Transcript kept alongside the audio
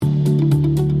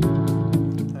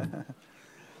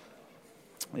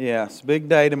Yeah, it's a big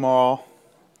day tomorrow.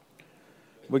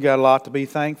 We got a lot to be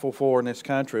thankful for in this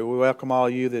country. We welcome all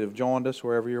of you that have joined us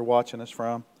wherever you're watching us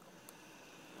from.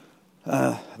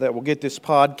 That will get this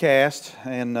podcast.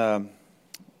 And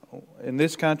in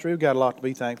this country, we've got a lot to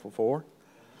be thankful for.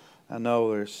 I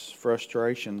know there's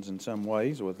frustrations in some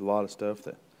ways with a lot of stuff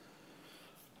that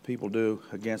people do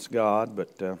against God,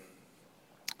 but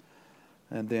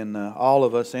and then all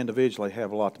of us individually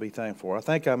have a lot to be thankful for. I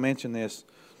think I mentioned this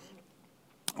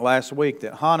last week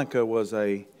that Hanukkah was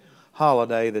a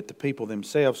holiday that the people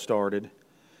themselves started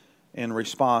in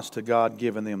response to God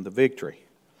giving them the victory.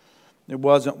 It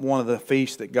wasn't one of the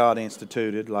feasts that God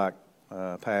instituted like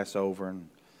Passover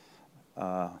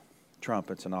and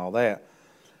trumpets and all that,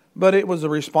 but it was a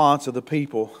response of the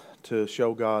people to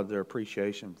show God their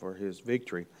appreciation for His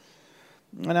victory.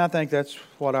 And I think that's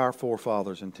what our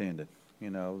forefathers intended,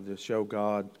 to show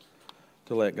God,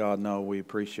 to let God know we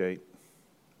appreciate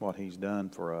what He's done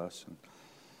for us.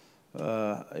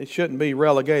 It shouldn't be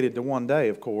relegated to one day,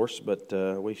 of course, but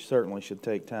we certainly should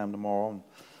take time tomorrow. And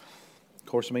of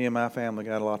course, me and my family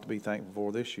got a lot to be thankful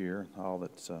for this year, all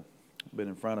that's been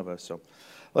in front of us. So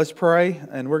let's pray,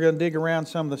 and we're going to dig around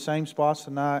some of the same spots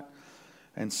tonight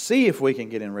and see if we can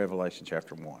get in Revelation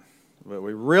chapter 1. But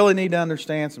we really need to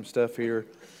understand some stuff here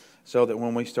so that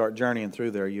when we start journeying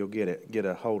through there, you'll get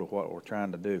a hold of what we're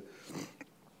trying to do.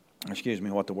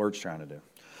 What the Word's trying to do.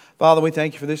 Father, we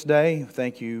thank You for this day.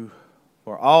 Thank You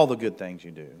for all the good things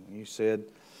You do. You said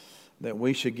that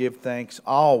we should give thanks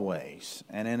always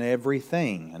and in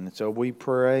everything. And so we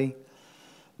pray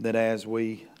that as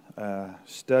we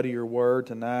study Your Word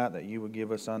tonight, that You would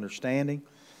give us understanding.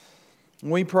 And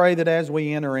we pray that as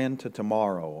we enter into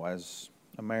tomorrow as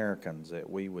Americans, that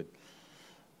we would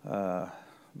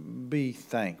be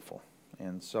thankful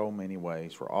in so many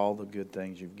ways for all the good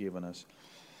things You've given us,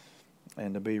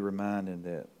 and to be reminded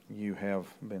that You have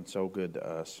been so good to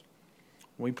us.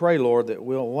 We pray, Lord, that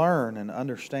we'll learn and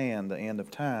understand the end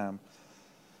of time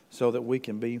so that we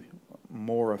can be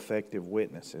more effective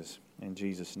witnesses. In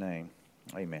Jesus' name,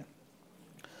 amen.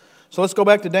 So let's go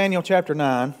back to Daniel chapter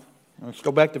 9. Let's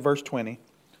go back to verse 20.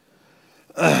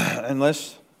 I'm going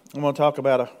to talk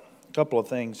about a couple of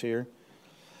things here.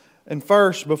 And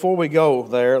first, before we go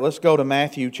there, let's go to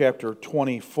Matthew chapter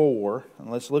 24, and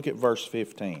let's look at verse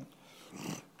 15.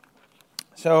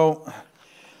 So,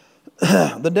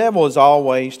 the devil is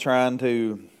always trying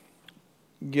to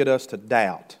get us to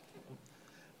doubt.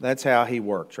 That's how he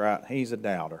works, right? He's a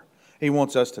doubter. He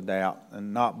wants us to doubt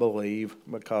and not believe,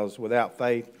 because without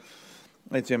faith,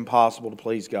 it's impossible to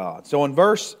please God. So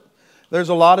there's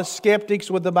a lot of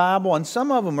skeptics with the Bible, and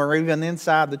some of them are even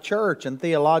inside the church and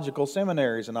theological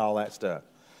seminaries and all that stuff.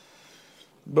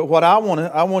 But what I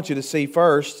want you to see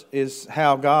first is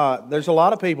how God... There's a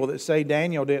lot of people that say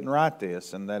Daniel didn't write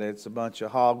this and that it's a bunch of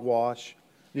hogwash.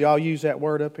 Do y'all use that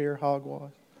word up here,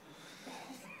 hogwash?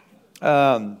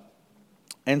 And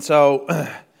so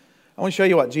I want to show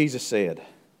you what Jesus said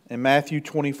in Matthew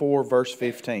 24, verse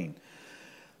 15.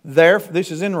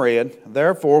 This is in red.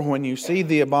 Therefore, when you see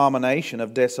the abomination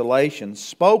of desolation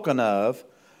spoken of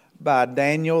by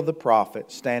Daniel the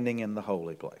prophet standing in the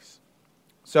holy place.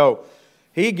 So,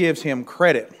 he gives him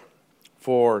credit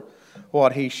for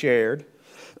what he shared.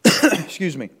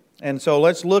 Excuse me. And so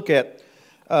let's look at,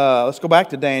 let's go back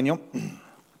to Daniel.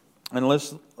 And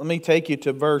let me take you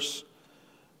to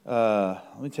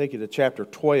chapter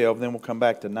 12, then we'll come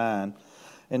back to 9.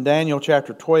 In Daniel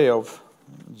chapter 12,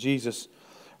 Jesus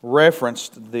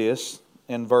referenced this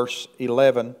in verse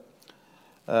 11.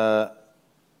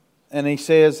 And he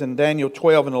says in Daniel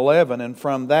 12 and 11, and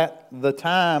from the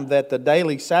time that the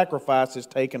daily sacrifice is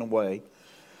taken away,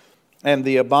 and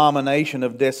the abomination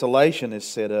of desolation is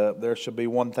set up, there shall be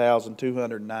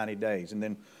 1,290 days. And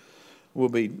then we'll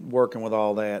be working with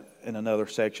all that in another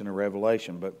section of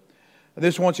Revelation. But I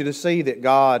just want you to see that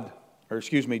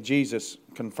Jesus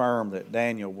confirmed that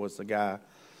Daniel was the guy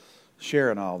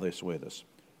sharing all this with us.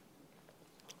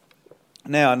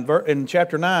 Now, in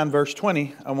chapter 9, verse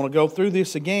 20, I want to go through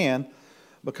this again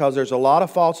because there's a lot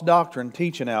of false doctrine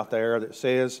teaching out there that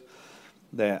says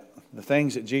that the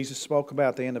things that Jesus spoke about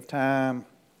at the end of time,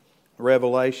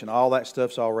 Revelation, all that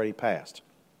stuff's already passed.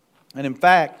 And in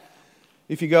fact,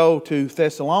 if you go to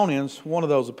Thessalonians, one of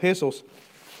those epistles,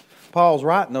 Paul's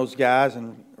writing those guys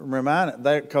and reminding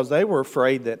them, because they were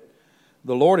afraid that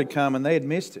the Lord had come and they had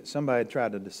missed it. Somebody had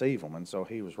tried to deceive them. And so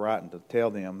he was writing to tell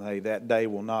them, hey, that day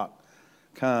will not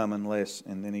come unless,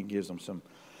 and then he gives them some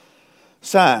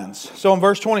signs. So in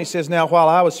verse 20 it says, now while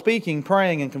I was speaking,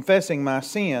 praying, and confessing my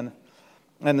sin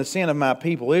and the sin of my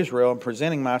people Israel, and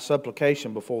presenting my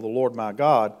supplication before the Lord my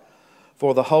God,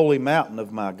 for the holy mountain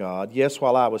of my God. Yes,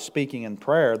 while I was speaking in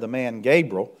prayer, the man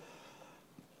Gabriel,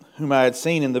 whom I had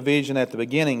seen in the vision at the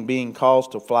beginning, being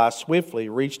caused to fly swiftly,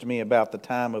 reached me about the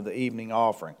time of the evening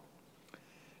offering.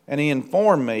 And he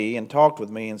informed me and talked with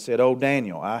me and said, O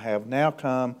Daniel, I have now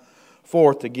come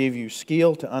forth to give you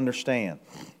skill to understand.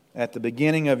 At the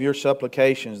beginning of your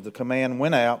supplications, the command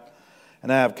went out,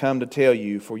 and I have come to tell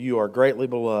you, for you are greatly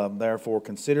beloved. Therefore,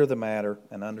 consider the matter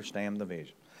and understand the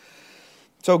vision.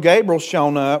 So Gabriel's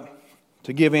shown up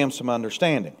to give him some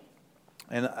understanding.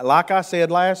 And like I said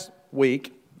last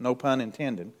week, no pun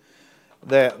intended,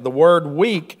 that the word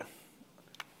weak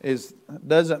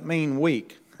doesn't mean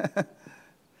weak.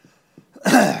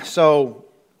 So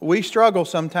we struggle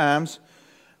sometimes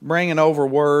bringing over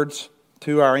words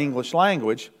to our English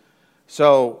language.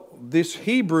 So this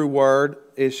Hebrew word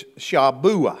is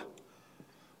Shabuah,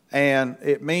 and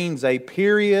it means a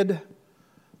period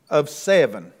of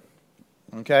 7.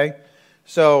 Okay?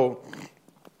 So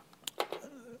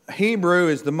Hebrew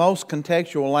is the most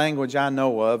contextual language I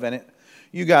know of, and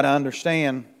you got to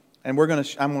understand, and I'm going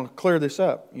to clear this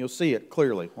up. You'll see it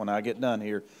clearly when I get done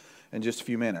here in just a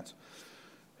few minutes.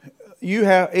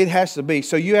 It has to be.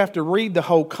 So you have to read the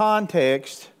whole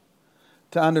context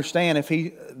to understand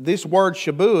this word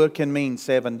Shabuah can mean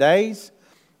 7 days,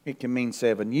 it can mean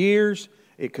 7 years,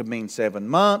 it could mean 7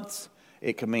 months,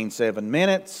 it could mean 7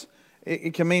 minutes.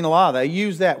 It can mean a lot. They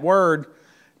use that word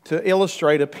to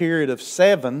illustrate a period of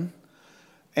 7,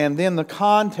 and then the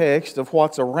context of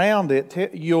what's around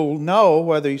it, you'll know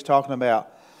whether he's talking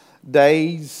about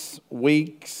days,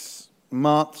 weeks,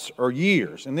 months, or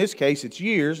years. In this case, it's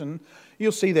years, and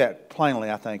you'll see that plainly,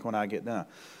 I think, when I get done.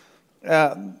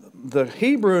 The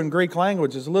Hebrew and Greek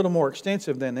language is a little more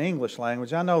extensive than the English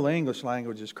language. I know the English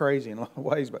language is crazy in a lot of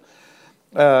ways, but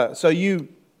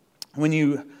when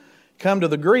you come to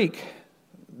the Greek,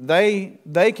 they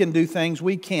can do things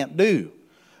we can't do.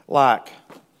 Like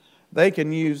they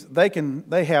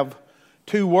have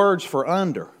 2 words for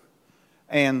under.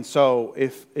 And so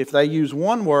if they use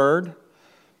one word,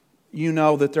 you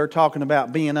know that they're talking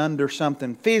about being under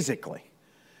something physically.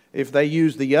 If they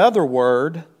use the other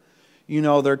word, you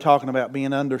know they're talking about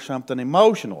being under something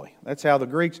emotionally. That's how the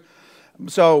Greeks.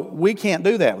 So we can't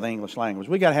do that with the English language.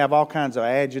 We got to have all kinds of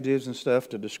adjectives and stuff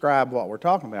to describe what we're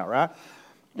talking about, right?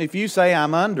 If you say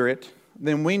I'm under it,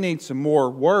 then we need some more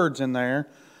words in there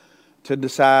to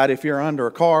decide if you're under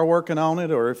a car working on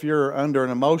it or if you're under an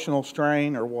emotional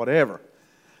strain or whatever.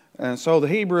 And so the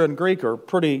Hebrew and Greek are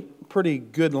pretty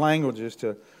good languages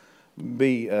to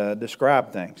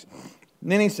describe things.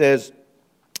 And then he says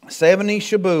 70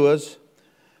 Shabuahs,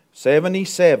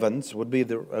 77s would be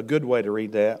a good way to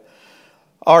read that,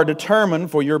 are determined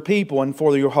for your people and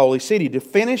for your holy city to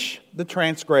finish the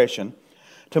transgression,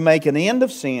 to make an end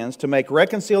of sins, to make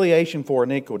reconciliation for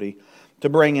iniquity, to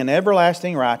bring in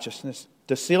everlasting righteousness,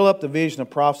 to seal up the vision of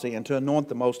prophecy, and to anoint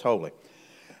the most holy.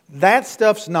 That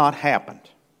stuff's not happened.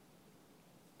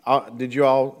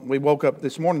 We woke up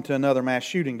this morning to another mass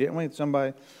shooting, didn't we?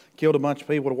 Somebody killed a bunch of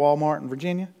people at Walmart in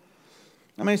Virginia.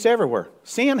 I mean, it's everywhere.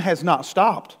 Sin has not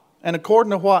stopped. And according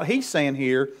to what he's saying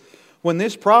here, when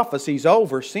this prophecy's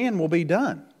over, sin will be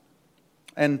done.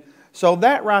 And so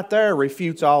that right there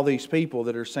refutes all these people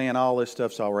that are saying all this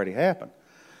stuff's already happened.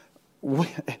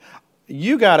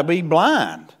 You got to be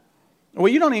blind. Well,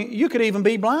 you could even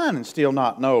be blind and still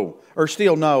not know, or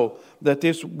still know that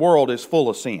this world is full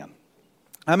of sin.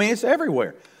 I mean, it's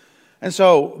everywhere. And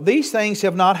so these things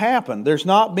have not happened. There's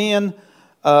not been,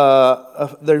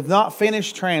 there's not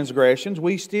finished transgressions.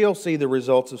 We still see the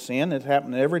results of sin. It's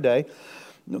happening every day.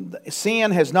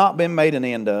 Sin has not been made an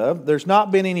end of. There's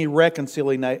not been any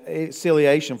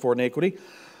reconciliation for iniquity.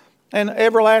 And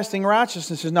everlasting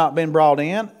righteousness has not been brought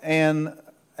in. And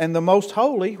the most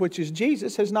holy, which is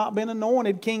Jesus, has not been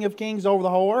anointed King of Kings over the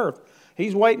whole earth.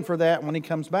 He's waiting for that when He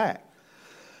comes back.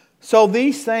 So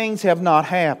these things have not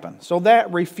happened. So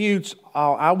that refutes,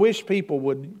 I wish people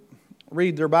would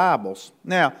read their Bibles.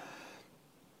 Now,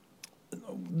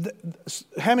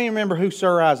 how many remember who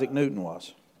Sir Isaac Newton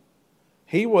was?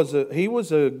 He was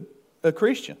a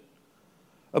Christian,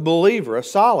 a believer, a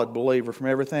solid believer from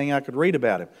everything I could read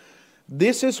about him.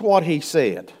 This is what he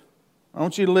said. I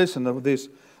want you to listen to this.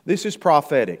 This is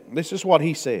prophetic. This is what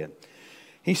he said.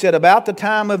 He said, about the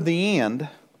time of the end,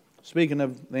 speaking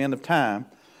of the end of time,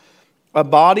 a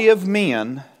body of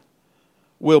men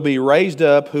will be raised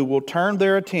up who will turn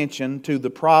their attention to the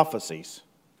prophecies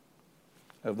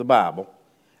of the Bible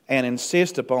and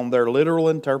insist upon their literal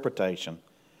interpretation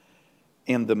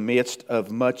in the midst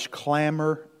of much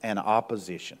clamor and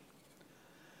opposition.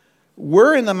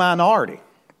 We're in the minority,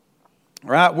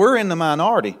 right? We're in the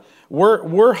minority.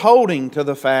 We're holding to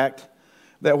the fact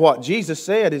that what Jesus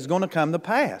said is going to come to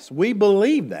pass. We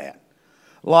believe that.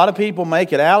 A lot of people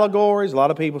make it allegories. A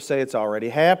lot of people say it's already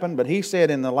happened. But he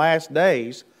said in the last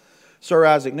days, Sir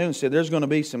Isaac Newton said, there's going to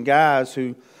be some guys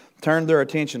who turn their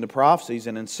attention to prophecies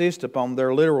and insist upon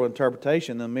their literal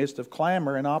interpretation in the midst of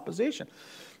clamor and opposition.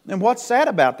 And what's sad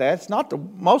about that, it's not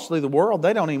mostly the world,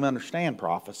 they don't even understand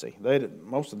prophecy.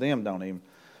 Most of them don't even.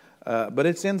 But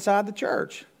it's inside the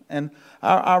church. And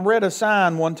I read a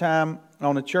sign one time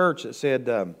on a church that said,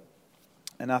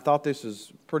 and I thought this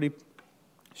is pretty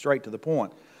straight to the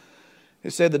point.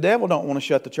 It said the devil don't want to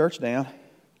shut the church down.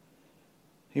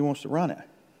 He wants to run it.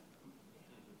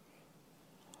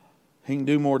 He can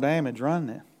do more damage running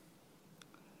it.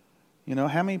 You know,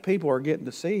 how many people are getting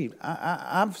deceived?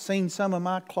 I've seen some of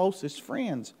my closest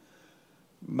friends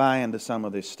buy into some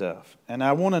of this stuff. And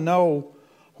I want to know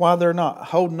why they're not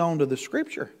holding on to the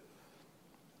Scripture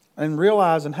and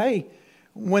realizing, hey,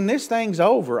 when this thing's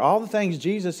over, all the things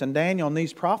Jesus and Daniel and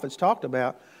these prophets talked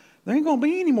about, there ain't going to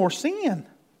be any more sin.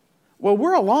 Well,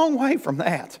 we're a long way from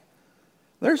that.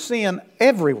 There's sin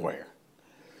everywhere.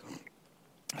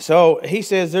 So he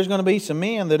says there's going to be some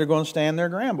men that are going to stand their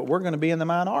ground, but we're going to be in the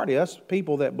minority. Us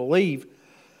people that believe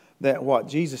that what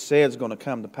Jesus said is going to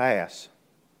come to pass.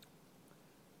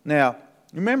 Now,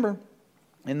 remember,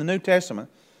 in the New Testament,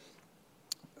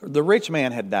 the rich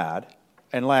man had died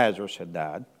and Lazarus had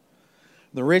died.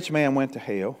 The rich man went to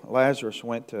hell. Lazarus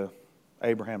went to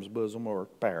Abraham's bosom or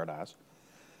paradise.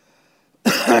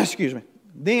 Excuse me.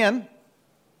 Then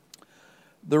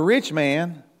the rich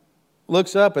man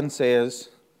looks up and says,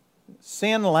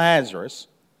 send Lazarus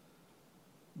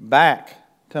back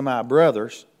to my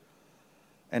brothers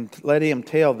and let him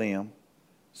tell them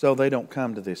so they don't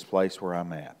come to this place where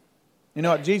I'm at. You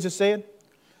know what Jesus said?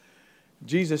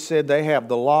 Jesus said they have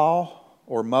the law,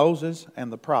 or Moses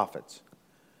and the prophets.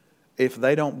 If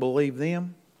they don't believe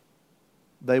them,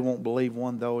 they won't believe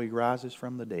one though he rises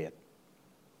from the dead.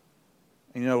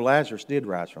 And you know, Lazarus did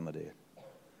rise from the dead.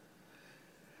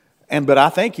 But I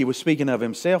think he was speaking of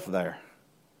himself there.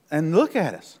 And look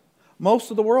at us.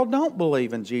 Most of the world don't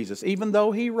believe in Jesus, even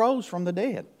though he rose from the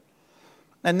dead.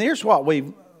 And here's what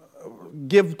we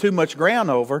give too much ground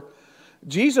over.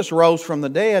 Jesus rose from the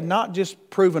dead, not just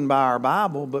proven by our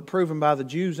Bible, but proven by the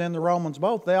Jews and the Romans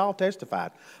both. They all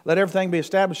testified. Let everything be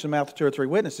established in the mouth of 2 or 3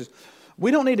 witnesses.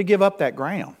 We don't need to give up that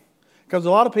ground. Because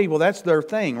a lot of people, that's their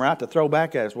thing, right? To throw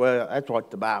back at us, well, that's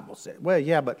what the Bible said. Well,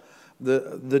 yeah, but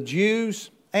the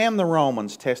Jews and the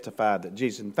Romans testified that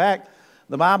Jesus. In fact,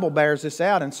 the Bible bears this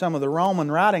out, and some of the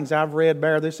Roman writings I've read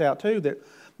bear this out too, that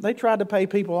they tried to pay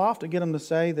people off to get them to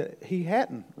say that he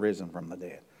hadn't risen from the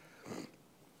dead.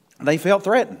 They felt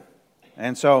threatened.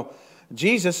 And so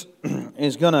Jesus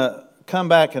is going to come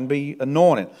back and be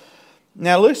anointed.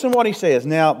 Now listen what he says.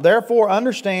 Now therefore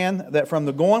understand that from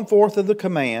the going forth of the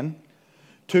command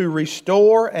to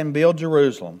restore and build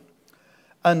Jerusalem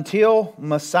until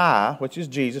Messiah, which is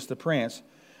Jesus the Prince,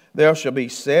 there shall be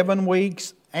 7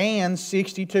 weeks and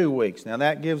 62 weeks. Now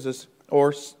that gives us,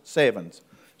 or sevens,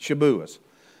 Shabuas.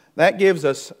 That gives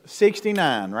us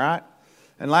 69, right?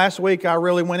 And last week I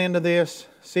really went into this,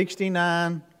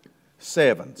 69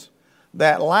 sevens.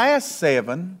 That last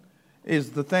 7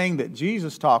 is the thing that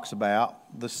Jesus talks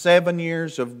about, the 7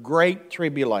 years of great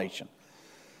tribulation.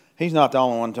 He's not the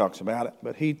only one who talks about it,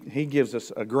 but he gives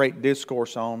us a great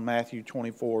discourse on Matthew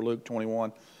 24, Luke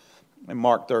 21, and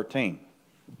Mark 13.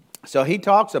 So he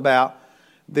talks about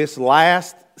this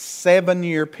last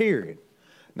 7-year period.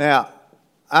 Now,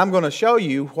 I'm going to show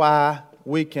you why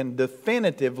we can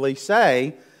definitively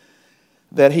say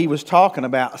that he was talking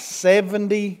about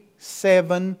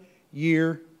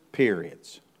 77-year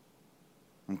periods.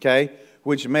 Okay?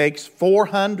 Which makes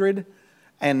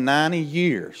 490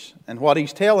 years. And what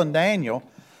he's telling Daniel,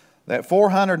 that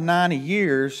 490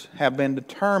 years have been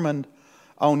determined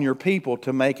on your people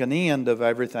to make an end of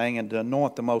everything and to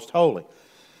anoint the most holy.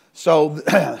 So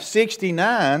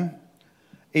 69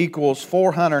 equals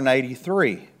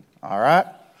 483. All right?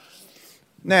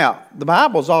 Now, the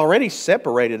Bible's already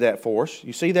separated that for us.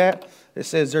 You see that? It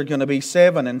says there's going to be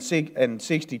 7 and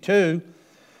 62.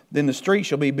 Then the street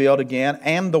shall be built again,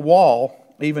 and the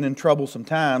wall, even in troublesome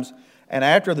times. And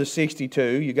after the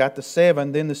 62, you got the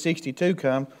 7, then the 62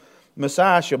 come.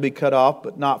 Messiah shall be cut off,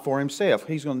 but not for himself.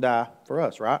 He's going to die for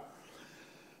us, right?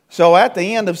 So at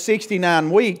the end of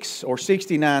 69 weeks, or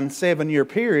 69 7-year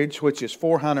periods, which is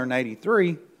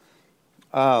 483,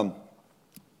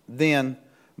 then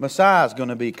Messiah is going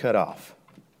to be cut off.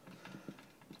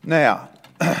 Now,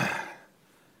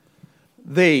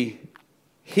 he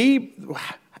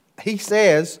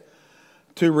says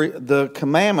the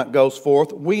commandment goes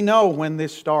forth. We know when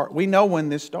this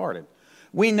started.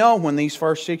 We know when these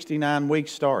first 69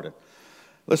 weeks started.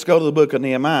 Let's go to the book of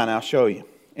Nehemiah and I'll show you.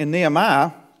 In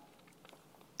Nehemiah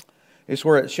is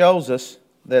where it shows us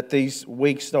that these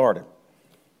weeks started.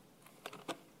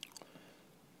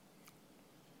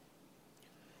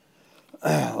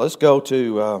 Let's go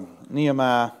to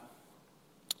Nehemiah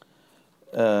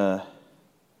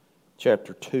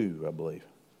chapter 2, I believe.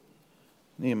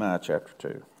 Nehemiah chapter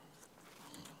 2.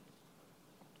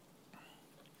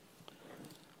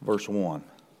 Verse 1.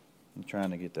 I'm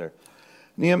trying to get there.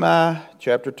 Nehemiah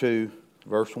chapter 2,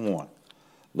 verse 1.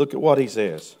 Look at what he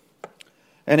says.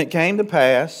 And it came to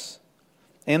pass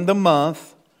in the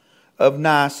month of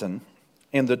Nisan,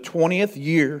 in the 20th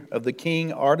year of the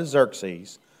king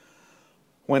Artaxerxes,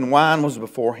 when wine was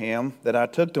before him, that I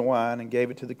took the wine and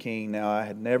gave it to the king. Now I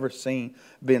had never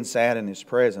been sad in his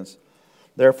presence.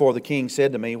 Therefore the king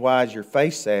said to me, Why is your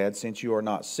face sad, since you are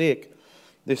not sick?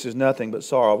 This is nothing but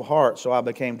sorrow of heart. So I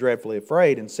became dreadfully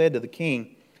afraid and said to the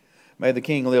king, May the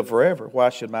king live forever. Why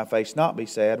should my face not be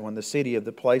sad when the city of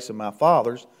the place of my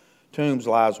fathers' tombs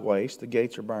lies waste, the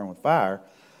gates are burned with fire?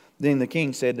 Then the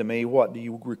king said to me, What do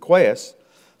you request?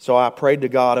 So I prayed to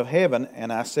God of heaven,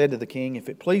 and I said to the king, If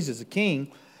it pleases the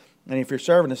king, and if your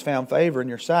servant has found favor in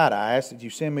your sight, I ask that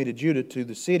you send me to Judah, to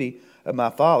the city of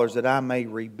my fathers, that I may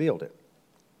rebuild it.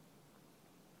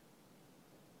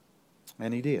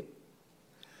 And he did.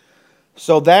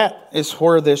 So that is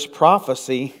where this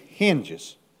prophecy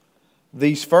hinges.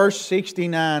 These first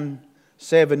 69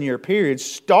 7-year periods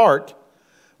start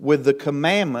with the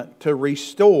commandment to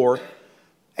restore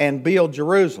and build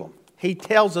Jerusalem. He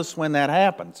tells us when that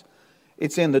happens.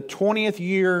 It's in the 20th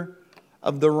year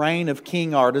of the reign of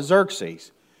King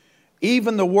Artaxerxes.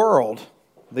 Even the world,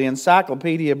 the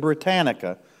Encyclopedia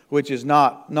Britannica, which is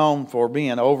not known for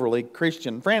being overly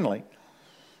Christian friendly,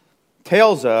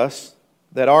 tells us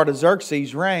that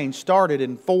Artaxerxes' reign started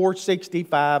in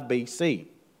 465 BC.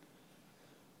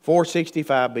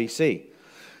 465 BC.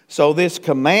 So this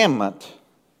commandment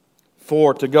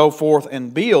to go forth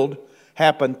and build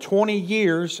happened 20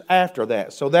 years after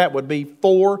that. So that would be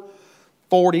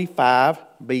 445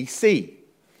 BC.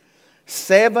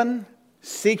 69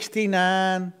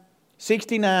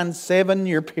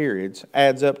 7-year periods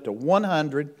adds up to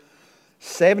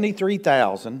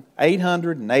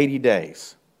 173,880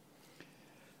 days.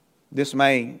 This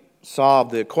may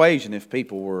solve the equation if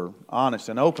people were honest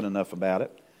and open enough about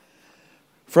it.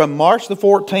 From March the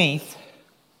 14th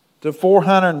to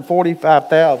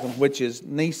 445,000, which is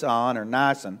Nisan or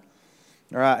Nisan.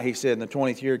 All right, he said in the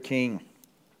 20th year king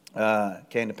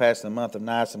came to pass in the month of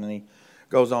Nisan, and he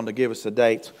goes on to give us the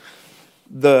dates.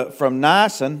 From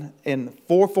Nisan in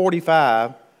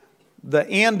 445, the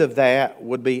end of that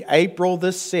would be April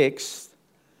the 6th,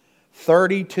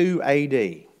 32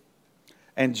 AD.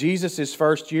 And Jesus'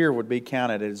 first year would be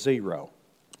counted as 0.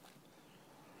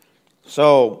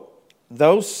 So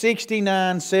those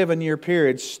 69 7-year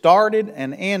periods started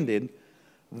and ended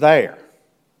there,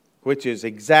 which is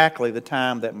exactly the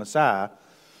time that Messiah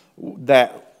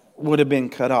that would have been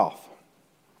cut off.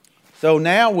 So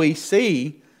now we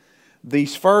see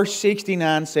these first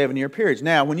 69 7-year periods.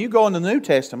 Now, when you go in the New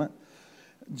Testament,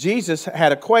 Jesus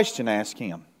had a question asked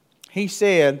him. He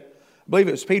said, I believe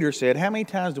it was Peter said, how many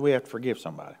times do we have to forgive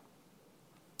somebody?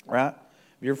 Right? Have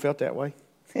you ever felt that way?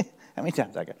 How many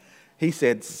times? He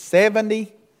said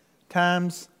 70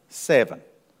 times 7.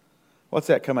 What's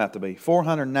that come out to be?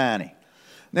 490.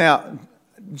 Now,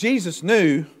 Jesus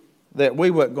knew that we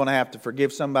weren't going to have to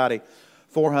forgive somebody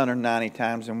 490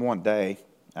 times in one day.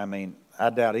 I mean, I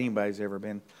doubt anybody's ever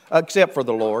been, except for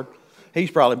the Lord.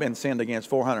 He's probably been sinned against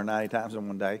 490 times in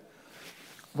one day.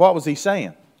 What was he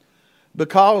saying?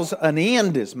 Because an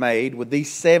end is made with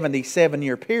these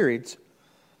 77-year periods,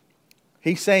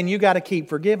 he's saying you got to keep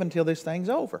forgiving until this thing's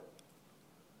over.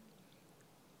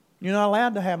 You're not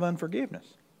allowed to have unforgiveness.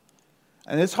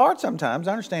 And it's hard sometimes,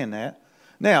 I understand that.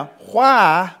 Now,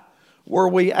 why were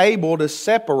we able to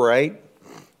separate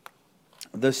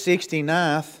the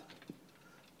 69th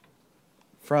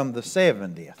from the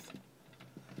 70th?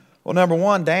 Well, number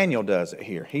one, Daniel does it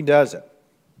here. He does it.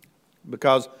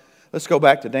 Because, let's go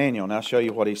back to Daniel and I'll show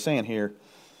you what he's saying here.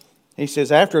 He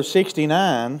says, after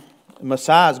 69,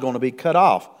 Messiah is going to be cut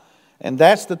off. And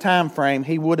that's the time frame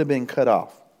he would have been cut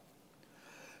off.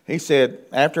 He said,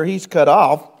 after he's cut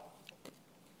off,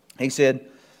 he said,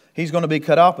 he's going to be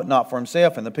cut off, but not for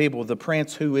himself and the people of the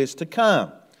prince who is to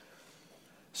come.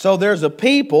 So there's a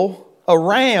people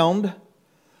around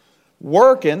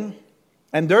working,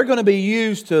 and they're going to be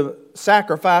used to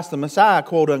sacrifice the Messiah,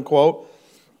 quote unquote.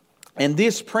 And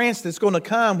this prince that's going to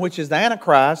come, which is the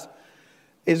Antichrist,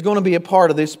 is going to be a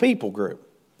part of this people group.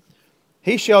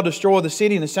 He shall destroy the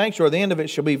city and the sanctuary. The end of it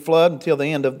shall be flood until the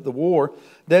end of the war.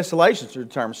 Desolations are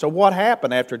determined. So what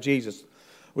happened after Jesus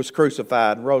was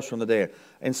crucified and rose from the dead?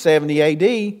 In 70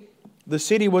 AD, the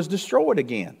city was destroyed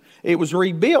again. It was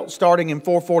rebuilt starting in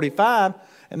 445.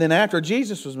 And then after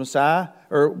Jesus was Messiah,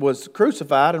 or was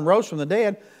crucified and rose from the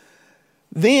dead,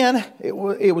 then it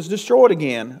was destroyed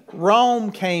again.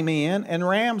 Rome came in and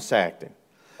ransacked it.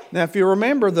 Now, if you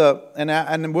remember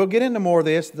and we'll get into more of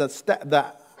this, the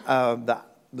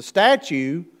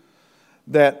statue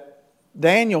that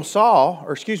Daniel saw,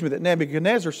 that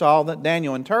Nebuchadnezzar saw, that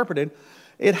Daniel interpreted,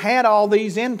 it had all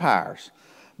these empires.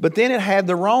 But then it had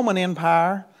the Roman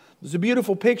Empire. There's a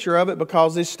beautiful picture of it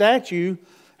because this statue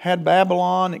had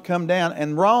Babylon, it come down,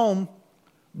 and Rome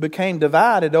became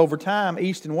divided over time,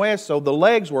 east and west, so the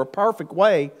legs were a perfect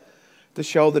way to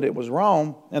show that it was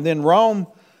Rome. And then Rome,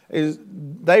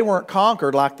 they weren't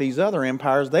conquered like these other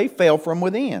empires, they fell from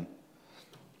within.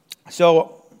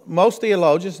 So most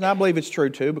theologians, and I believe it's true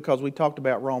too, because we talked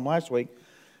about Rome last week,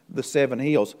 the 7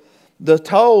 hills. The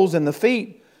toes and the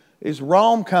feet is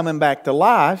Rome coming back to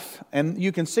life, and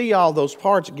you can see all those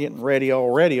parts getting ready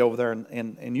already over there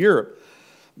in Europe.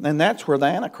 And that's where the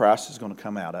Antichrist is going to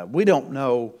come out of. We don't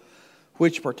know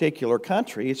which particular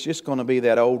country. It's just going to be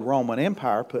that old Roman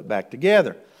Empire put back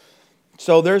together.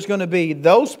 So there's going to be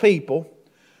those people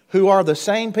who are the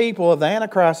same people of the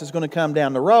Antichrist is going to come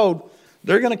down the road.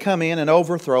 They're going to come in and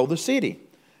overthrow the city.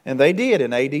 And they did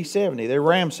in AD 70. They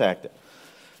ransacked it.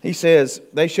 He says,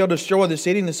 they shall destroy the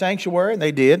city and the sanctuary. And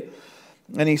they did.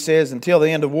 And he says, until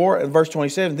the end of war, in verse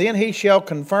 27, then he shall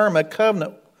confirm a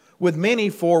covenant with many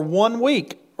for 1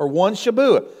 week, or 1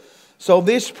 Shabuah. So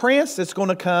this prince that's going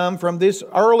to come from this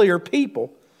earlier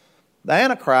people, the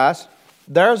Antichrist,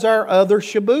 there's our other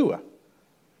Shabuah.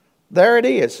 There it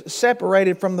is,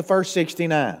 separated from the first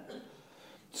 69.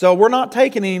 So we're not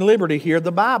taking any liberty here.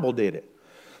 The Bible did it.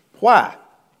 Why?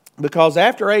 Because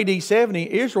after AD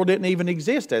 70, Israel didn't even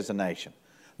exist as a nation.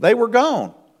 They were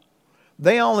gone.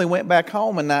 They only went back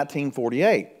home in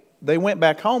 1948. They went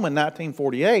back home in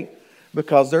 1948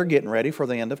 because they're getting ready for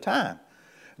the end of time.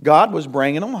 God was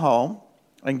bringing them home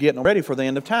and getting them ready for the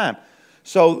end of time.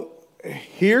 So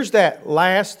here's that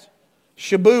last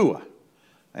Shabuah.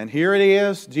 And here it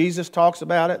is. Jesus talks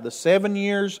about it. The 7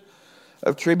 years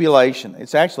of tribulation.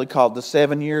 It's actually called the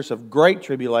 7 years of great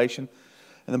tribulation.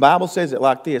 And the Bible says it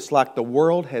like this, like the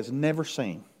world has never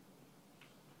seen.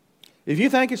 If you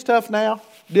think it's tough now,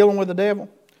 dealing with the devil,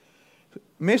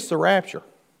 miss the rapture.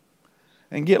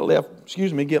 And get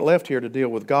left here to deal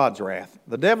with God's wrath.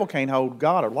 The devil can't hold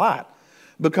God or light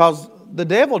because the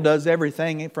devil does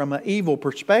everything from an evil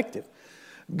perspective.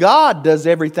 God does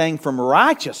everything from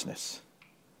righteousness.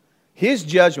 His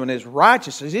judgment is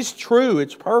righteousness. It's true.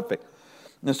 It's perfect.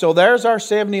 And so there's our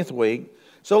 70th week.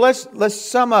 So let's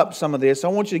sum up some of this. I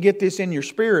want you to get this in your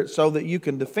spirit so that you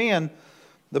can defend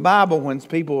the Bible when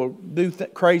people do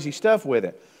crazy stuff with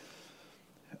it.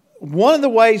 One of the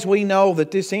ways we know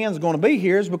that this end's going to be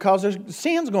here is because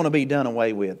sin's going to be done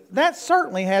away with. That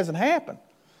certainly hasn't happened.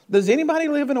 Does anybody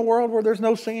live in a world where there's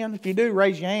no sin? If you do,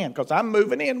 raise your hand, because I'm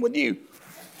moving in with you.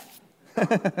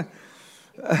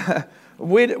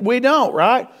 We don't,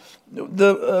 right?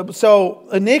 So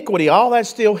iniquity, all that's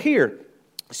still here.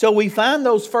 So we find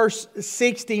those first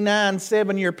 69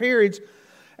 7-year periods,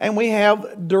 and we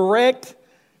have direct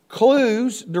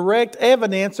clues, direct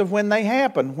evidence of when they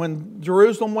happened. When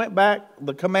Jerusalem went back,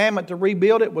 the commandment to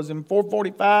rebuild it was in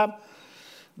 445.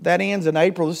 That ends in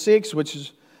April the 6th, which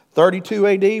is 32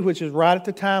 AD, which is right at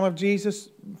the time of Jesus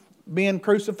being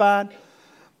crucified.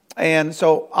 And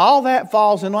so all that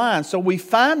falls in line. So we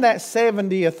find that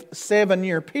 70th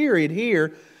 7-year period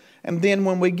here, and then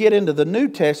when we get into the New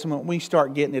Testament, we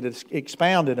start getting it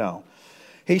expounded on.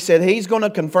 He said he's going to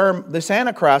confirm, this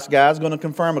Antichrist guy is going to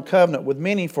confirm a covenant with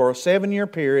many for a 7-year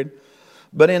period.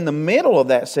 But in the middle of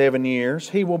that 7 years,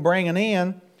 he will bring an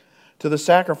end to the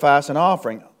sacrifice and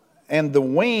offering. And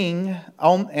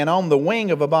on the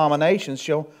wing of abominations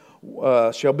shall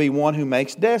be one who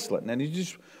makes desolate. And it's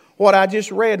just what I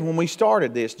just read when we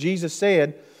started this. Jesus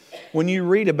said, when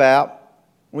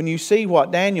you see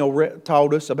what Daniel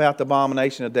told us about the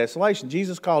abomination of desolation,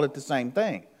 Jesus called it the same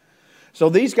thing. So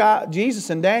these guys, Jesus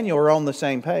and Daniel, are on the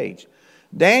same page.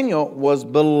 Daniel was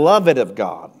beloved of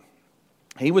God.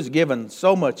 He was given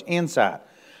so much insight.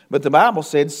 But the Bible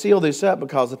said, seal this up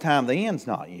because the time of the end's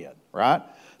not yet, right?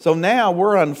 So now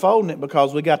we're unfolding it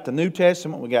because we got the New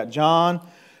Testament, we got John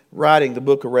writing the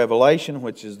book of Revelation,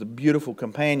 which is the beautiful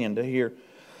companion to here.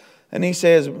 And he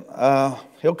says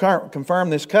he'll confirm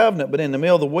this covenant, but in the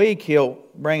middle of the week he'll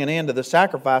bring an end to the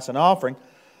sacrifice and offering.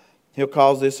 He'll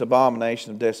cause this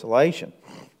abomination of desolation.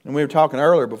 And we were talking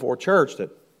earlier before church that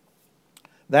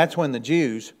that's when the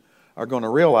Jews are going to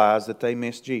realize that they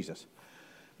missed Jesus.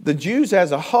 The Jews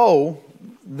as a whole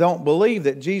don't believe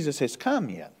that Jesus has come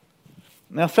yet.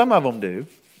 Now, some of them do.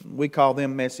 We call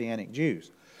them Messianic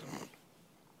Jews.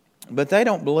 But they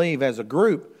don't believe as a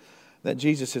group that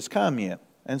Jesus has come yet.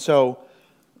 And so,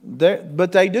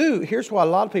 but they do. Here's what a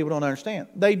lot of people don't understand.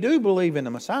 They do believe in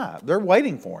the Messiah. They're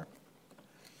waiting for Him.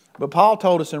 But Paul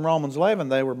told us in Romans 11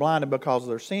 they were blinded because of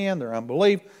their sin, their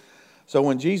unbelief. So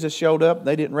when Jesus showed up,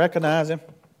 they didn't recognize Him.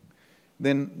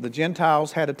 Then the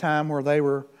Gentiles had a time where they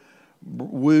were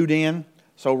wooed in.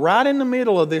 So right in the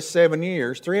middle of this 7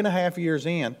 years, 3.5 years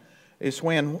in, is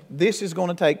when this is going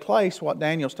to take place, what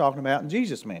Daniel's talking about and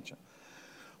Jesus mentioned.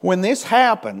 When this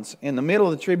happens, in the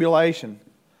middle of the tribulation,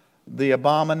 the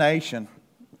abomination,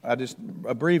 I just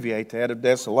abbreviate that, of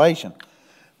desolation,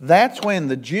 that's when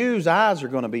the Jews' eyes are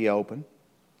going to be open,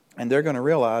 and they're going to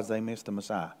realize they missed the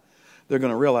Messiah. They're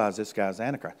going to realize this guy's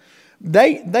Antichrist.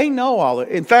 They know all of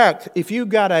it. In fact, if you've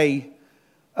got a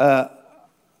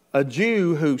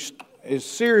Jew who is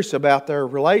serious about their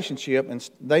relationship, and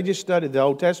they just studied the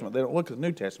Old Testament, they don't look at the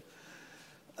New Testament,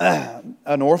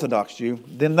 an Orthodox Jew,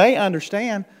 then they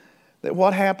understand that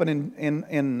what happened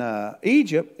in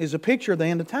Egypt is a picture of the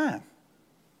end of time.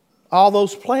 All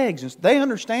those plagues, they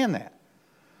understand that.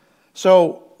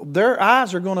 So their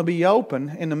eyes are going to be open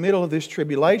in the middle of this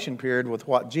tribulation period with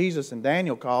what Jesus and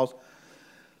Daniel calls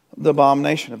the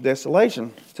abomination of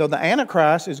desolation. So the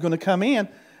Antichrist is going to come in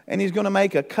and he's going to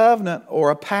make a covenant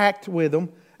or a pact with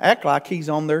them, act like he's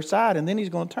on their side, and then he's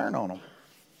going to turn on them.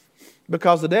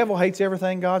 Because the devil hates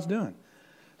everything God's doing.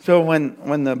 So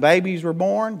when the babies were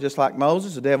born, just like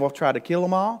Moses, the devil tried to kill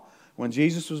them all. When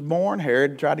Jesus was born,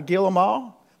 Herod tried to kill them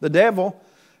all. The devil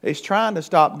is trying to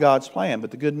stop God's plan, but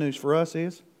the good news for us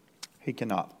is he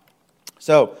cannot.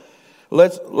 So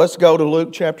let's go to Luke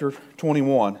chapter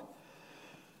 21.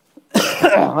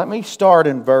 Let me start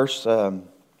in verse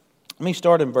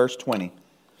 20.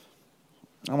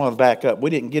 I'm going to back up. We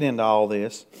didn't get into all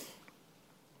this.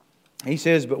 He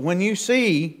says, "But when you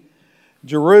see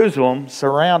Jerusalem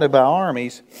surrounded by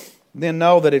armies, then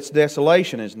know that its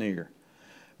desolation is near.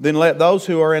 Then let those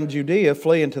who are in Judea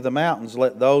flee into the mountains.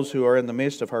 Let those who are in the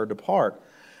midst of her depart.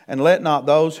 And let not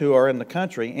those who are in the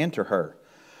country enter her.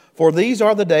 For these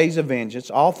are the days of vengeance.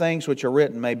 All things which are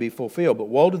written may be fulfilled. But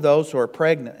woe to those who are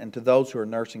pregnant and to those who are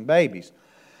nursing babies.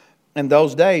 In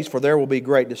those days, for there will be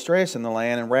great distress in the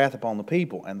land and wrath upon the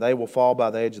people. And they will fall by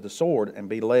the edge of the sword and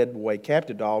be led away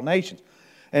captive to all nations.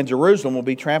 And Jerusalem will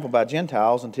be trampled by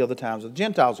Gentiles until the times of the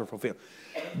Gentiles are fulfilled."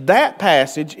 That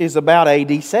passage is about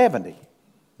AD 70.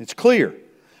 It's clear.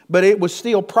 But it was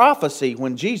still prophecy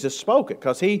when Jesus spoke it,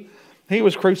 because he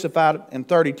was crucified in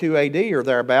 32 AD or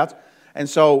thereabouts. And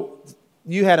so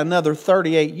you had another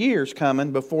 38 years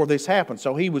coming before this happened.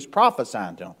 So he was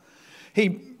prophesying to them. He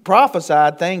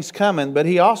prophesied things coming, but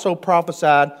he also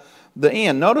prophesied the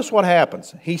end. Notice what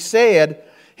happens. He said,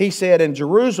 "And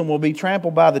Jerusalem will be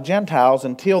trampled by the Gentiles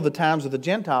until the times of the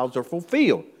Gentiles are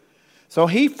fulfilled." So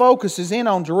he focuses in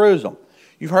on Jerusalem.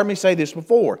 You've heard me say this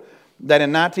before, that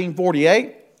in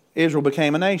 1948, Israel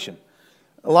became a nation.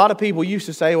 A lot of people used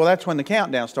to say, well, that's when the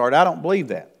countdown started. I don't believe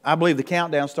that. I believe the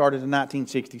countdown started in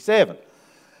 1967.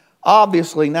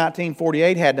 Obviously,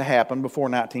 1948 had to happen before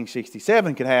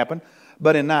 1967 could happen.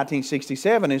 But in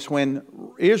 1967 is when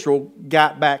Israel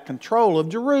got back control of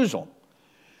Jerusalem.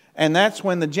 And that's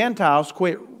when the Gentiles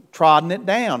quit trodding it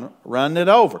down, running it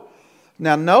over.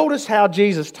 Now notice how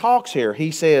Jesus talks here. He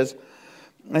says,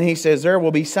 there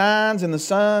will be signs in the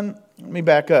sun. Let me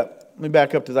back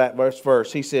up to that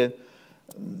verse. He said,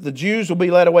 the Jews will be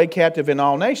led away captive in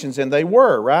all nations. And they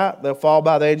were, right? They'll fall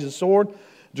by the edge of the sword.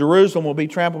 Jerusalem will be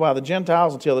trampled by the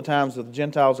Gentiles until the times of the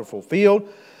Gentiles are fulfilled.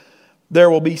 There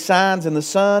will be signs in the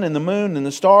sun and the moon and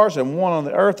the stars, and one on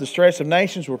the earth, the stress of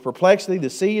nations with perplexity, the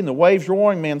sea and the waves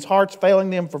roaring, men's hearts failing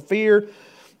them for fear,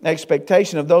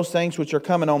 expectation of those things which are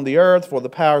coming on the earth, for the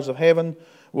powers of heaven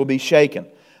will be shaken.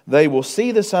 They will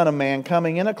see the Son of Man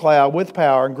coming in a cloud with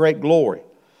power and great glory.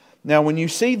 Now when you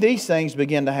see these things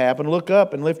begin to happen, look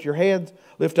up and lift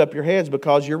up your heads,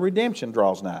 because your redemption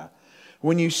draws nigh.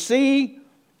 When you see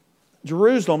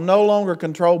Jerusalem no longer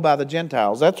controlled by the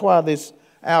Gentiles, that's why this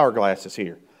hourglass is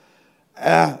here.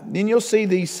 Then you'll see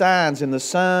these signs in the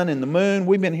sun and the moon.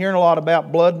 We've been hearing a lot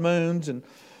about blood moons and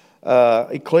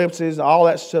eclipses. All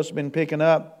that stuff's been picking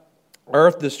up.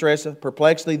 Earth distress,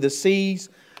 perplexity, the seas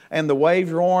and the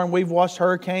waves roaring. We've watched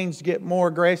hurricanes get more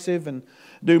aggressive and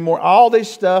do more. All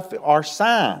this stuff are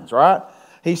signs, right?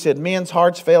 He said, men's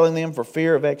hearts failing them for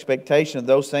fear of expectation of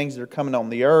those things that are coming on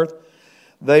the earth.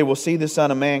 They will see the Son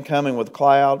of Man coming with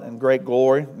cloud and great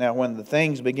glory. Now when the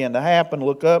things begin to happen,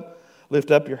 look up,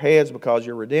 lift up your heads, because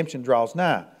your redemption draws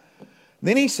nigh.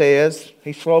 Then he says,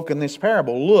 he's spoken this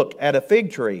parable, look at a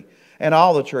fig tree and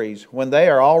all the trees. When they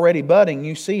are already budding,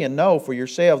 you see and know for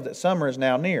yourselves that summer is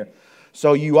now near.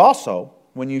 So you also,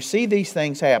 when you see these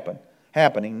things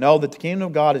happening, know that the kingdom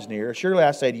of God is near. Surely I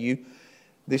say to you,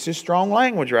 this is strong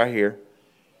language right here.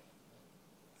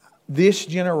 This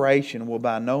generation will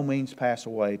by no means pass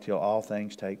away till all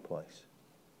things take place.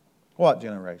 What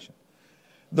generation?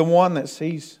 The one that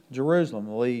sees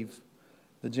Jerusalem leave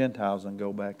the Gentiles and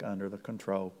go back under the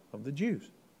control of the Jews.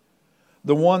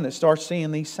 The one that starts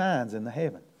seeing these signs in the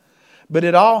heaven. But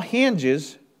it all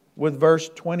hinges with verse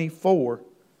 24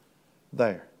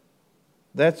 there.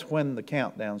 That's when the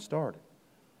countdown started.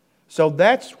 So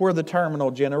that's where the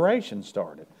terminal generation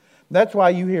started. That's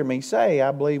why you hear me say,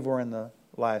 I believe we're in the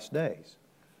last days.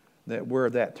 That we're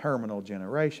that terminal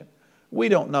generation. We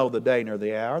don't know the day nor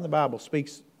the hour. The Bible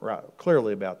speaks right,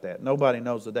 clearly about that. Nobody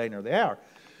knows the day nor the hour.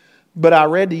 But I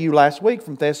read to you last week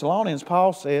from Thessalonians,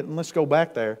 Paul said, and let's go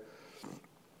back there.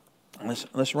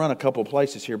 Let's run a couple of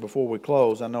places here before we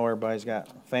close. I know everybody's got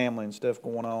family and stuff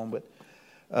going on,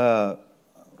 but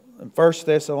in 1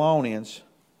 Thessalonians,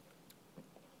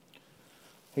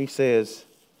 he says,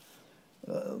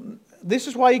 this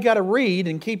is why you got to read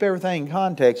and keep everything in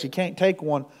context. You can't take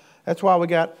one. That's why we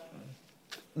got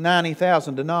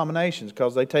 90,000 denominations,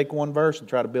 because they take one verse and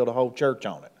try to build a whole church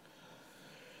on it.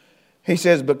 He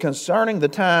says, but concerning the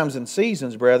times and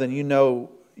seasons, brethren, you know,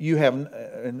 you have,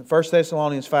 in 1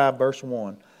 Thessalonians 5, verse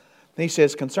 1, he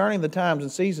says, concerning the times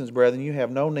and seasons, brethren, you have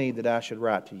no need that I should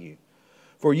write to you.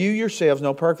 For you yourselves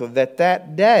know perfectly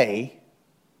that day,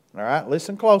 all right,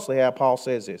 listen closely how Paul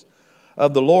says this,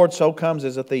 of the Lord so comes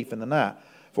as a thief in the night.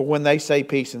 For when they say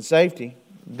peace and safety,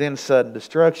 then sudden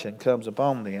destruction comes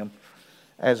upon them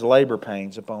as labor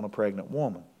pains upon a pregnant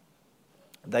woman.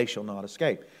 They shall not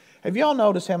escape. Have y'all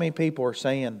noticed how many people are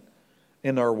saying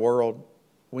in our world,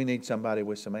 we need somebody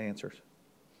with some answers?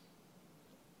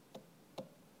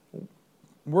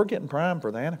 We're getting primed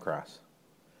for the Antichrist.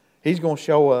 He's going to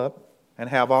show up and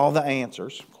have all the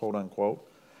answers, quote unquote.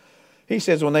 He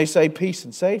says when they say peace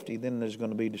and safety, then there's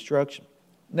going to be destruction.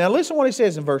 Now listen what he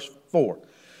says in verse 4.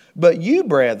 But you,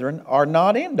 brethren, are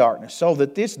not in darkness, so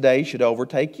that this day should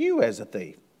overtake you as a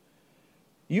thief.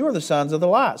 You are the sons of the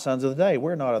light, sons of the day.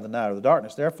 We're not of the night or the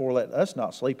darkness. Therefore, let us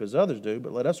not sleep as others do,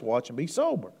 but let us watch and be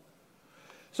sober.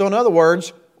 So in other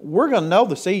words, we're going to know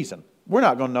the season. We're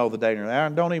not going to know the day nor the hour,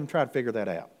 and don't even try to figure that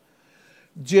out.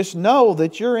 Just know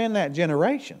that you're in that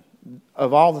generation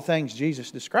of all the things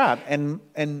Jesus described.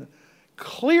 And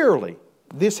clearly,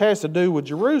 this has to do with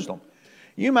Jerusalem.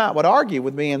 You would argue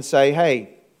with me and say,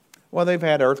 hey, well, they've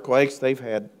had earthquakes, they've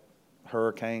had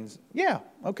hurricanes. Yeah,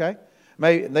 okay.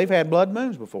 Maybe they've had blood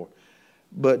moons before.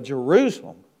 But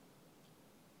Jerusalem,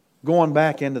 going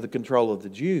back into the control of the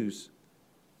Jews,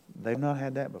 they've not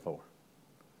had that before.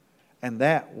 And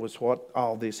that was what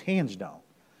all this hinged on.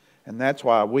 And that's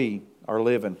why we are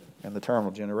living in the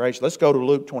terminal generation. Let's go to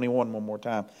Luke 21 one more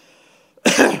time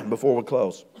before we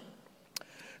close.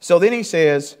 So then he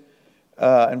says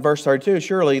in verse 32,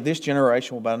 surely this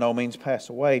generation will by no means pass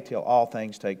away till all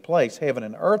things take place. Heaven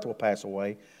and earth will pass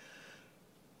away.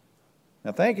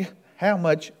 Now think how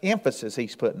much emphasis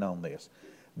he's putting on this.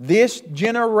 This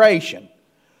generation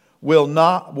will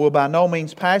by no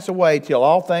means pass away till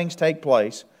all things take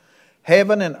place.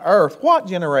 Heaven and earth. What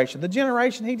generation? The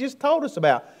generation he just told us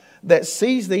about that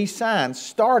sees these signs,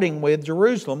 starting with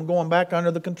Jerusalem going back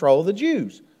under the control of the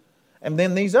Jews. And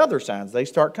then these other signs, they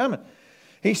start coming.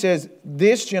 He says,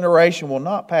 this generation will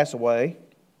not pass away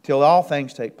till all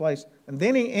things take place. And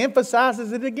then he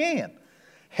emphasizes it again.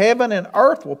 Heaven and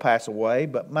earth will pass away,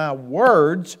 but my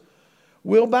words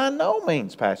will by no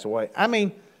means pass away. I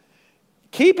mean,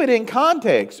 keep it in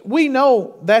context. We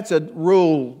know that's a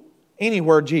rule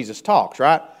anywhere Jesus talks,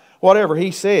 right? Whatever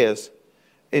he says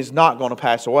is not going to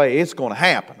pass away. It's going to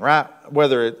happen, right?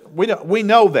 We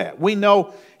know that. We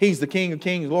know he's the King of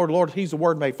Kings, Lord of Lords. He's the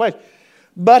Word made flesh.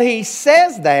 But he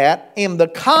says that in the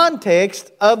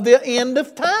context of the end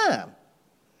of time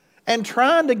and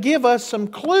trying to give us some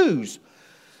clues.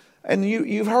 And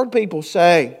you've heard people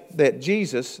say that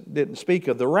Jesus didn't speak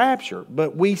of the rapture,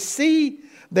 but we see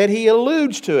that he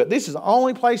alludes to it. This is the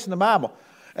only place in the Bible.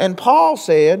 And Paul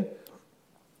said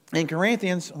in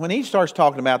Corinthians, when he starts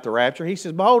talking about the rapture, he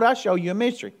says, behold, I show you a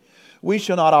mystery. We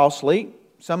shall not all sleep.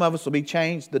 Some of us will be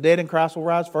changed. The dead in Christ will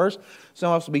rise first.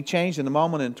 Some of us will be changed in a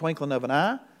moment, in the twinkling of an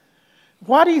eye.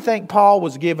 Why do you think Paul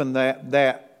was given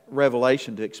that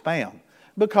revelation to expound?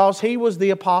 Because he was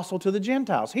the apostle to the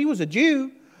Gentiles. He was a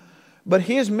Jew, But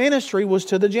His ministry was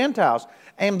to the Gentiles.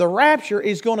 And the rapture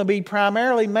is going to be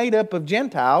primarily made up of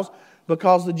Gentiles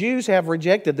because the Jews have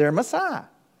rejected their Messiah.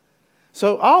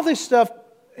 So all this stuff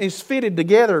is fitted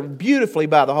together beautifully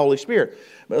by the Holy Spirit.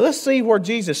 But let's see what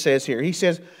Jesus says here. He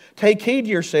says, "Take heed to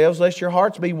yourselves, lest your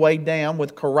hearts be weighed down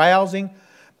with carousing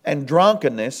and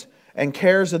drunkenness and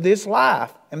cares of this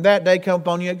life, and that day come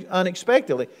upon you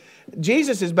unexpectedly."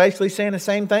 Jesus is basically saying the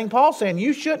same thing Paul's saying.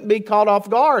 You shouldn't be caught off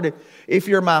guard if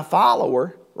you're my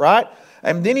follower, right?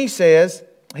 And then he says,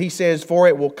 "For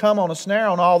it will come on a snare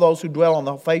on all those who dwell on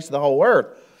the face of the whole earth."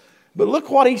 But look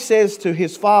what he says to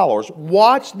his followers.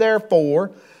 "Watch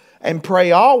therefore and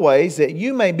pray always that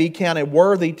you may be counted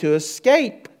worthy to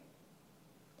escape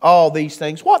all these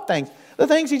things." What things? The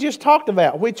things he just talked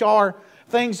about, which are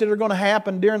things that are going to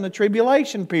happen during the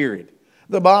tribulation period.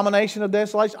 The abomination of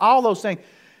desolation, all those things.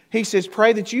 He says,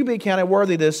 pray that you be counted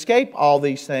worthy to escape all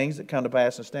these things that come to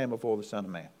pass and stand before the Son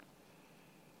of Man.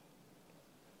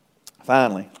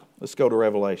 Finally, let's go to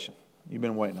Revelation. You've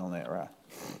been waiting on that, right?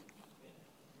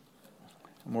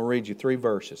 I'm going to read you 3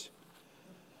 verses.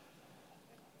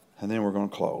 And then we're going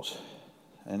to close.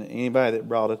 And anybody that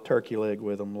brought a turkey leg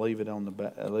with them, leave it on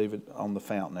the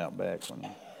fountain out back.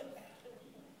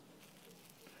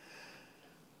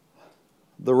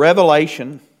 The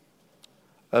revelation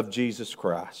of Jesus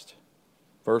Christ.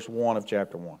 Verse 1 of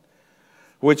chapter 1.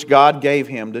 Which God gave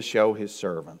Him to show His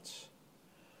servants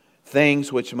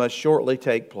things which must shortly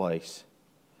take place.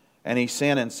 And He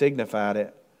sent and signified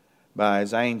it by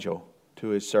His angel to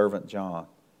His servant John,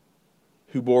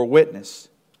 who bore witness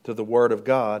to the Word of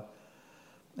God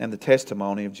and the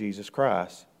testimony of Jesus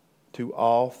Christ, to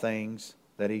all things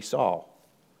that he saw.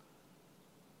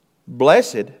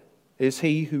 Blessed is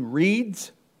he who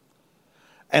reads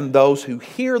and those who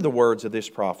hear the words of this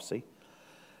prophecy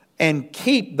and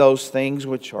keep those things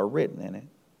which are written in it,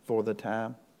 for the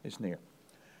time is near.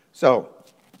 So,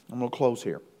 I'm going to close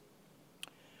here.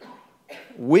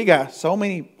 We got so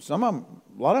many, a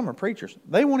lot of them are preachers.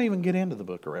 They won't even get into the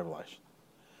book of Revelation.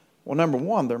 Well, number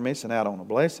one, they're missing out on a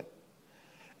blessing.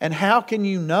 And how can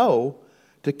you know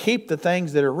to keep the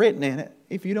things that are written in it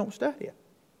if you don't study it?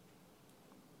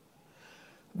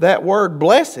 That word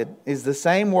blessed is the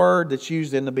same word that's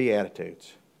used in the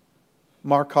Beatitudes.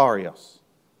 Makarios.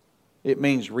 It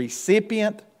means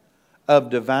recipient of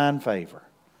divine favor.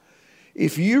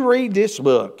 If you read this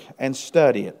book and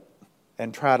study it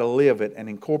and try to live it and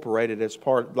incorporate it as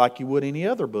part like you would any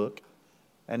other book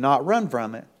and not run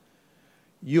from it,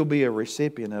 you'll be a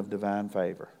recipient of divine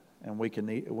favor. And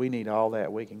we need all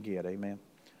that we can get. Amen.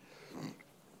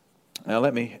 Now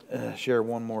let me share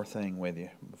one more thing with you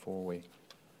before we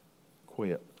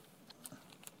quit.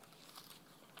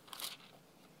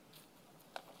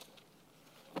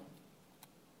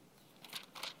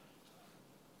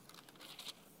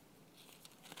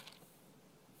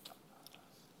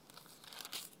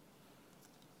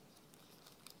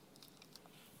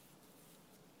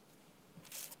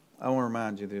 I want to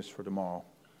remind you of this for tomorrow.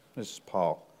 This is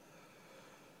Paul.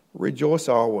 Rejoice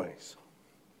always.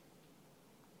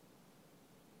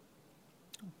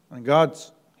 And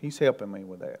He's helping me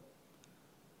with that.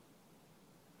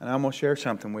 And I'm going to share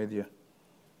something with you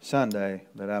Sunday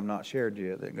that I've not shared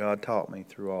yet, that God taught me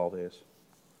through all this,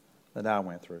 that I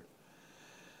went through.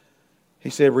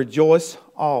 He said, rejoice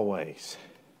always.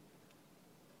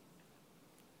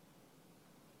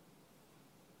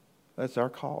 That's our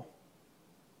call.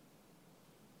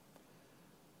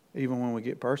 Even when we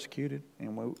get persecuted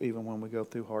and even when we go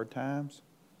through hard times,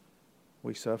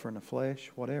 we suffer in the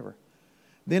flesh, whatever.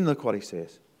 Then look what he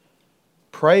says.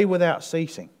 Pray without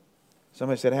ceasing.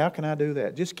 Somebody said, how can I do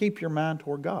that? Just keep your mind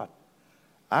toward God.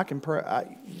 I can pray.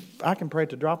 I can pray at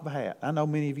the drop of a hat. I know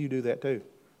many of you do that too,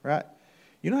 right?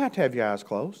 You don't have to have your eyes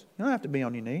closed. You don't have to be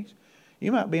on your knees.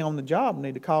 You might be on the job and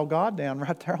need to call God down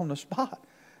right there on the spot.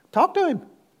 Talk to Him.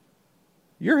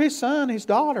 You're His son, His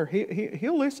daughter.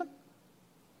 He'll listen.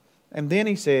 And then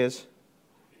he says,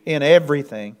 in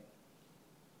everything,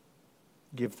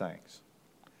 give thanks.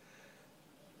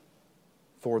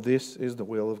 For this is the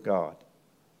will of God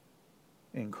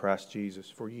in Christ Jesus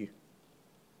for you.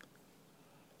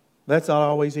 That's not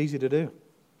always easy to do.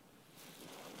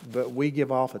 But we give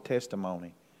off a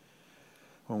testimony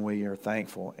when we are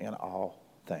thankful in all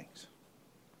things.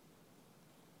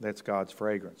 That's God's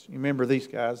fragrance. You remember these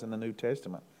guys in the New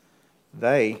Testament.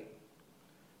 They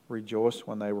rejoiced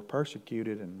when they were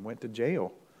persecuted and went to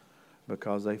jail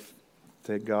because they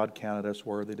said God counted us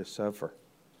worthy to suffer.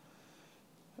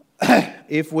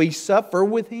 If we suffer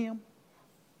with Him,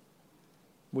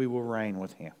 we will reign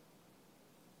with Him.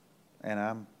 And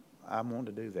I'm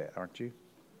wanting to do that, aren't you?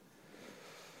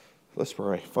 Let's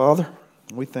pray. Father,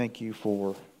 We thank you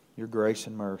for your grace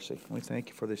and mercy. We thank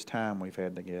you for this time we've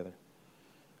had together.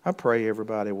 I pray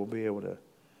everybody will be able to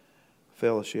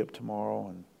fellowship tomorrow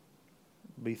and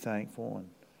be thankful and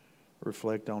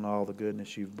reflect on all the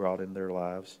goodness you've brought in their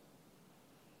lives.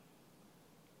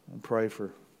 And pray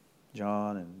for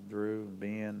John and Drew and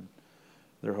Ben,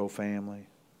 their whole family,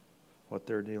 what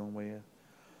they're dealing with.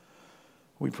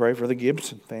 We pray for the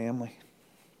Gibson family,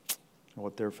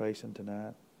 what they're facing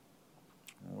tonight.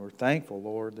 And we're thankful,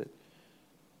 Lord, that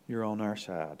you're on our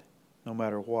side. No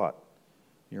matter what,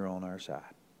 you're on our side.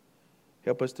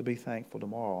 Help us to be thankful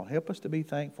tomorrow. Help us to be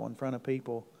thankful in front of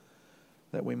people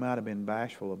that we might have been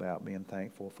bashful about being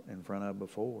thankful in front of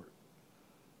before.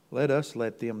 Let us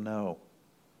let them know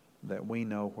that we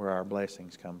know where our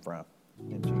blessings come from.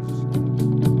 In Jesus' name.